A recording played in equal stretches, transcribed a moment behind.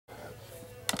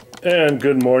And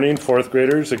good morning, fourth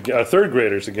graders, third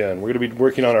graders again. We're going to be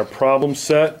working on our problem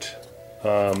set.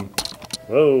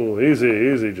 Oh,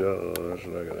 easy, Joe.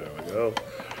 There we go.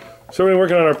 So we're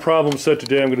working on our problem set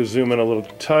today. I'm going to zoom in a little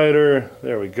tighter.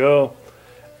 There we go.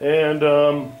 And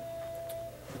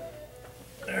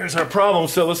there's our problem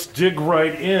set. Let's dig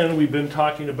right in. We've been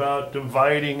talking about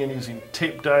dividing and using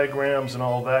tape diagrams and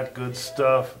all that good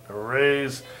stuff.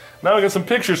 Arrays. Now we got some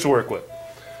pictures to work with.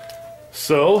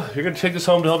 So you're going to take this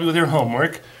home to help you with your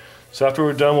homework. So after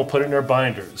we're done, we'll put it in our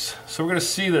binders. So we're going to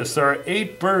see this. There are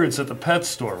 8 birds at the pet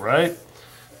store, right?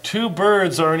 2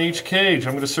 birds are in each cage.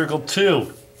 I'm going to circle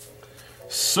 2.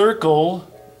 Circle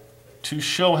to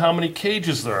show how many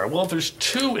cages there are. Well, if there's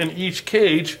 2 in each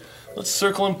cage, let's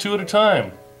circle them 2 at a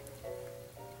time.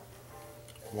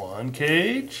 1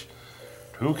 cage,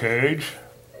 2 cage,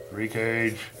 3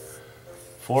 cage,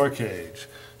 4 cage.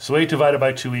 So 8 divided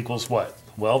by 2 equals what?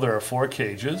 Well, there are 4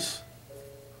 cages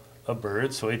of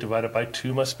birds, so 8 divided by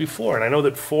 2 must be 4. And I know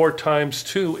that 4 times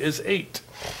 2 is 8.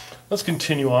 Let's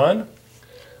continue on.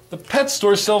 The pet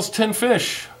store sells 10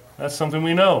 fish. That's something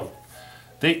we know.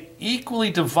 They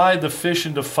equally divide the fish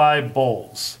into 5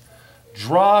 bowls.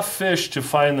 Draw fish to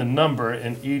find the number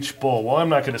in each bowl. Well, I'm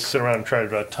not going to sit around and try to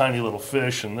draw a tiny little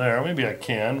fish in there. Maybe I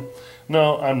can.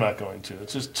 No, I'm not going to.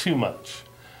 It's just too much.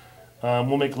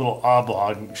 We'll make little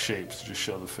oblong shapes to just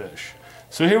show the fish.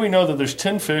 So here we know that there's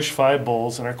 10 fish, 5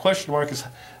 bowls, and our question mark is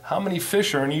how many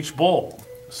fish are in each bowl?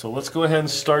 So let's go ahead and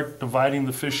start dividing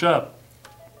the fish up.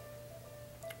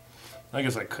 I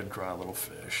guess I could draw a little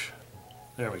fish.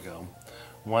 There we go.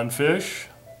 1 fish,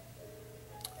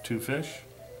 2 fish,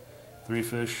 3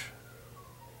 fish,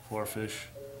 4 fish,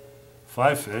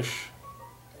 5 fish,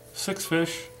 6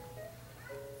 fish,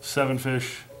 7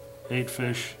 fish, 8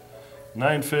 fish,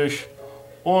 9 fish,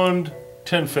 and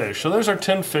 10 fish. So there's our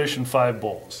 10 fish in 5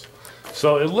 bowls.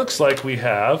 So it looks like we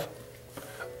have...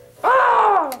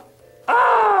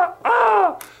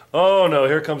 Oh no,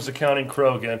 here comes the counting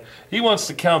crow again. He wants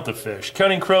to count the fish.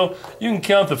 Counting crow, you can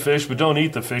count the fish, but don't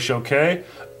eat the fish, okay?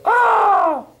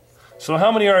 So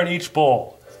how many are in each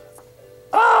bowl?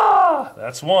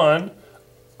 That's 1.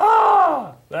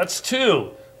 That's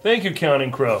 2. Thank you,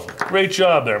 counting crow. Great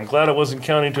job there. I'm glad I wasn't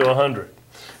counting to 100.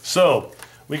 So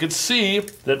we could see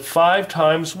that 5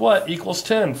 times what equals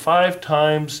 10? 5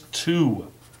 times 2.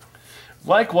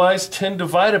 Likewise, 10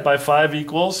 divided by 5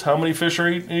 equals, how many fish are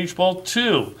in each bowl?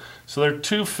 2. So there are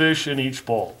 2 fish in each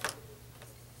bowl.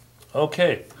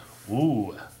 Okay.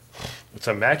 Ooh, it's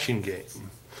a matching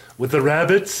game with the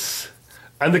rabbits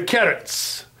and the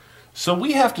carrots. So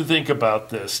we have to think about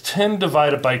this. 10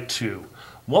 divided by 2.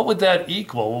 What would that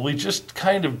equal? Well, we just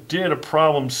kind of did a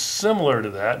problem similar to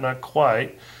that, not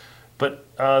quite. But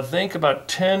think about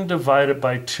 10 divided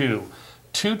by 2.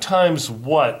 2 times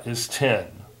what is 10?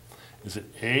 Is it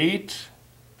 8?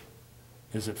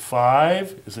 Is it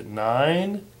 5? Is it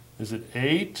 9? Is it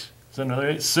 8? Is that another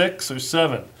 8? 6 or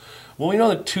 7? Well, we know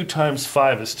that 2 times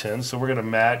 5 is 10, so we're going to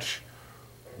match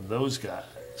those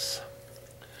guys.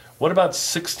 What about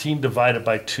 16 divided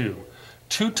by 2?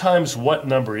 2 times what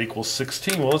number equals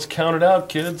 16? Well, let's count it out,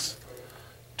 kids.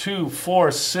 2, 4,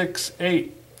 6,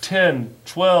 8, 10,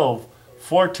 12,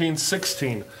 14,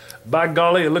 16. By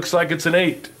golly, it looks like it's an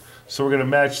 8. So we're going to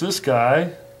match this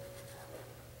guy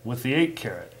with the 8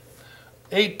 caret.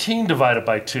 18 divided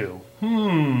by 2.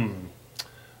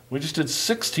 We just did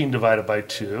 16 divided by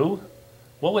 2.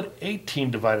 What would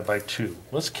 18 divided by 2?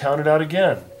 Let's count it out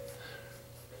again.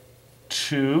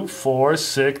 2, 4,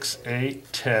 6,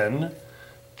 8, 10,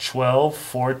 12,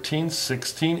 14,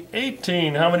 16,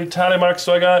 18. How many tally marks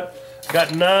do I got? I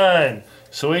got 9.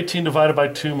 So 18 divided by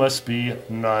 2 must be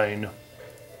 9.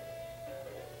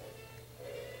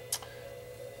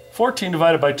 14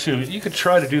 divided by 2. You could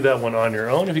try to do that one on your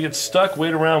own. If you get stuck,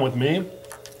 wait around with me.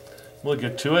 We'll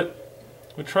get to it.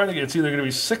 We're trying to get, it's either going to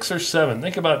be 6 or 7.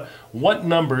 Think about what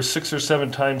number 6 or 7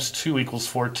 times 2 equals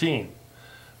 14.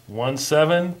 1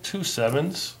 7, 2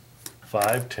 7s,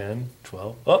 5, 10,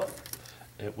 12. Oh,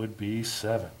 it would be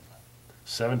 7.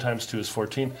 7 times 2 is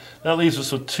 14. That leaves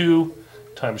us with 2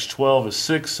 times 12 is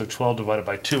 6, so 12 divided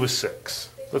by 2 is 6.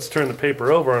 Let's turn the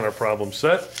paper over on our problem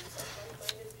set.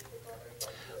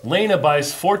 Lena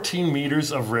buys 14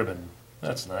 meters of ribbon.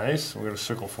 That's nice. We're going to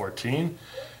circle 14.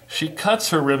 She cuts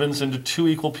her ribbons into 2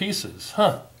 equal pieces.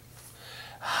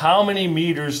 How many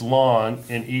meters long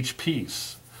in each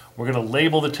piece? We're going to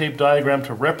label the tape diagram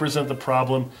to represent the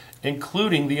problem,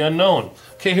 including the unknown.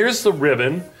 Okay, here's the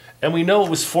ribbon, and we know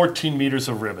it was 14 meters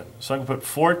of ribbon. So I'm going to put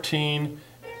 14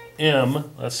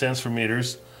 M, that stands for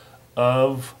meters,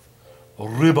 of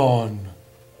ribbon.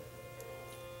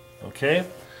 Okay?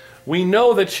 We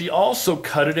know that she also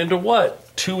cut it into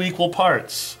what? 2 equal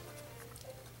parts.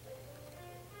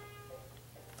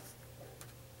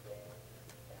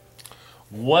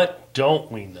 What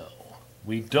don't we know?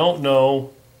 We don't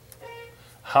know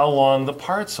how long the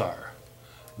parts are.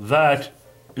 That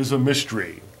is a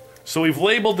mystery. So we've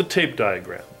labeled the tape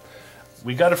diagram.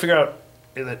 We got to figure out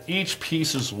that each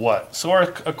piece is what. So our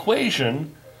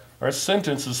equation, our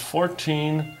sentence is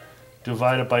 14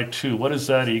 divided by 2. What does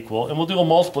that equal? And we'll do a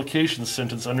multiplication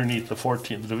sentence underneath the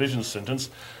 14, the division sentence.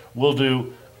 We'll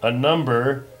do a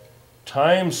number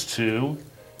times 2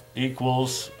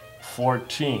 equals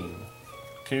 14.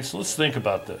 Okay, so let's think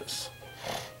about this.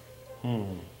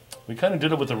 We kind of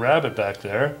did it with the rabbit back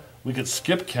there. We could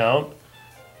skip count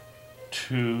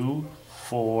 2,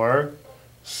 4,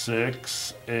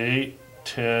 6, 8,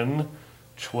 10,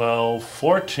 12,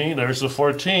 14. There's the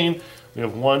 14. We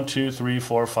have 1, 2, 3,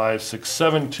 4, 5, 6,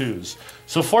 7 2's.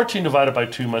 So 14 divided by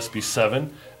 2 must be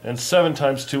 7, and 7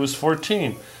 times 2 is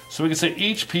 14. So we can say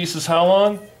each piece is how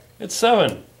long? It's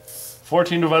 7.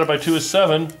 14 divided by 2 is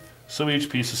 7, so each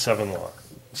piece is 7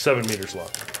 meters long.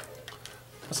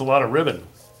 That's a lot of ribbon.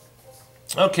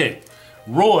 Okay,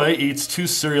 Roy eats 2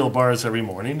 cereal bars every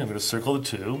morning. I'm going to circle the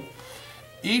 2.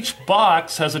 Each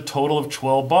box has a total of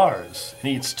 12 bars, and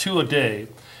he eats 2 a day.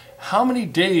 How many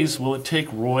days will it take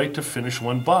Roy to finish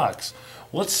 1 box?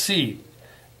 Let's see.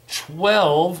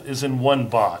 12 is in 1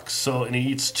 box, and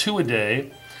he eats 2 a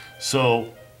day.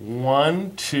 So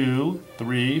 1, 2,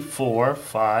 3, 4,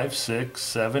 5, 6,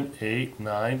 7, 8,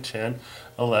 9, 10,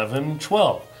 11,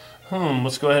 12.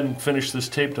 Let's go ahead and finish this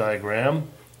tape diagram.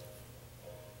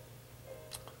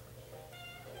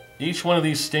 Each one of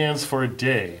these stands for a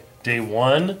day. Day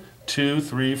 1, 2,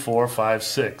 3, 4, 5,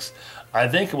 6. I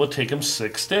think it will take him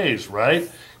 6 days, right?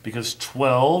 Because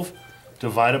 12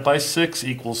 divided by 6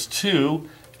 equals 2,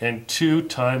 and 2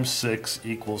 times 6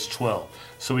 equals 12.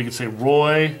 So we could say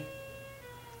Roy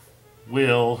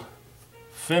will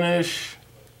finish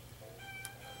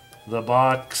the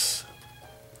box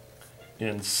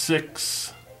in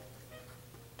 6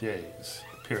 days,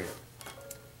 period.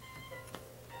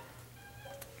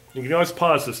 You can always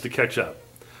pause this to catch up.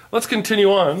 Let's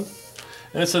continue on.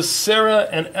 And it says Sarah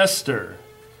and Esther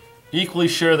equally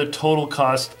share the total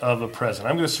cost of a present.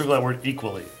 I'm going to circle that word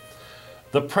equally.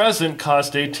 The present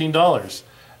cost $18.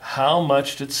 How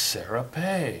much did Sarah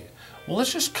pay? Well,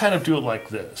 let's just kind of do it like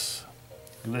this.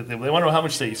 They want to know how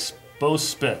much they both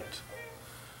spent.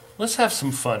 Let's have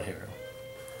some fun here.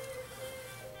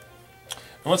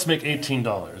 And let's make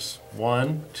 $18.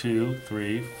 1, 2,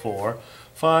 3, 4,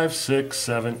 5, 6,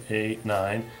 7, 8,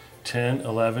 9, 10,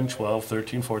 11, 12,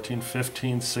 13, 14,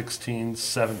 15, 16,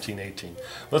 17, 18.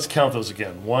 Let's count those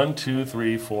again. 1, 2,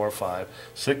 3, 4, 5,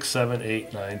 6, 7,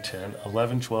 8, 9, 10,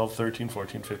 11, 12, 13,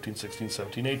 14, 15, 16,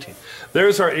 17, 18.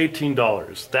 There's our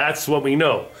 $18. That's what we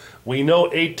know. We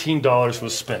know $18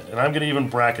 was spent. And I'm going to even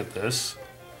bracket this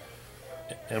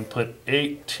and put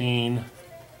 $18.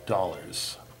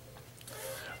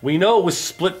 We know it was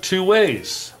split 2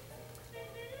 ways.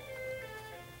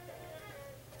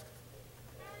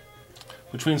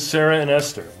 Between Sarah and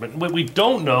Esther. But what we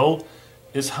don't know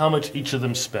is how much each of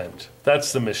them spent.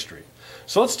 That's the mystery.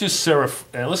 So let's do Sarah,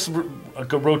 let's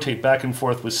go rotate back and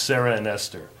forth with Sarah and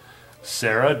Esther.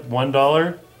 Sarah,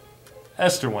 $1,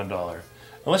 Esther, $1. And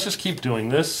let's just keep doing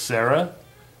this. Sarah,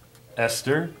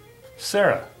 Esther,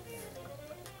 Sarah.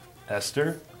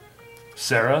 Esther,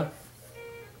 Sarah,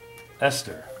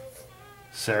 Esther.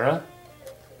 Sarah,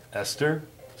 Esther,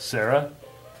 Sarah,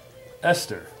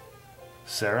 Esther.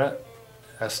 Sarah,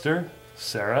 Esther,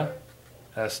 Sarah,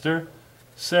 Esther,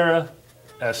 Sarah,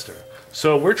 Esther.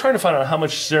 So we're trying to find out how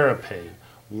much Sarah paid.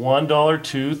 $1,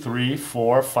 $2, $3, $4,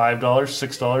 $5, $6,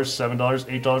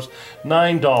 $7, $8,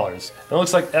 $9. And it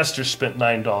looks like Esther spent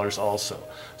 $9 also.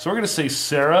 So we're going to say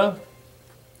Sarah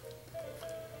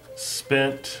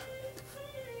spent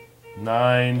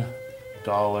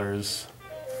 $9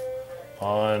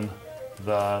 on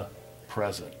the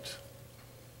present.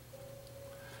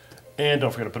 And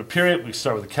don't forget to put a period. We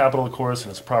start with a capital, of course,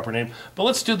 and its proper name. But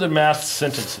let's do the math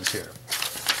sentences here.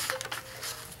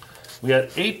 We had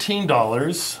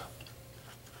 $18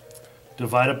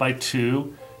 divided by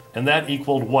 2, and that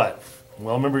equaled what?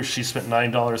 Well, remember, she spent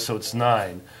 $9, so it's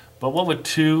 9. But what would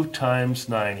 2 times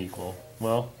 9 equal?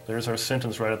 Well, there's our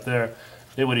sentence right up there.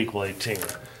 It would equal 18.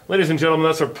 Ladies and gentlemen,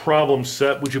 that's our problem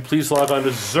set. Would you please log on to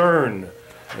Zern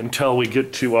until we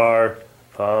get to our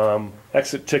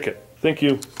exit ticket? Thank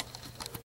you.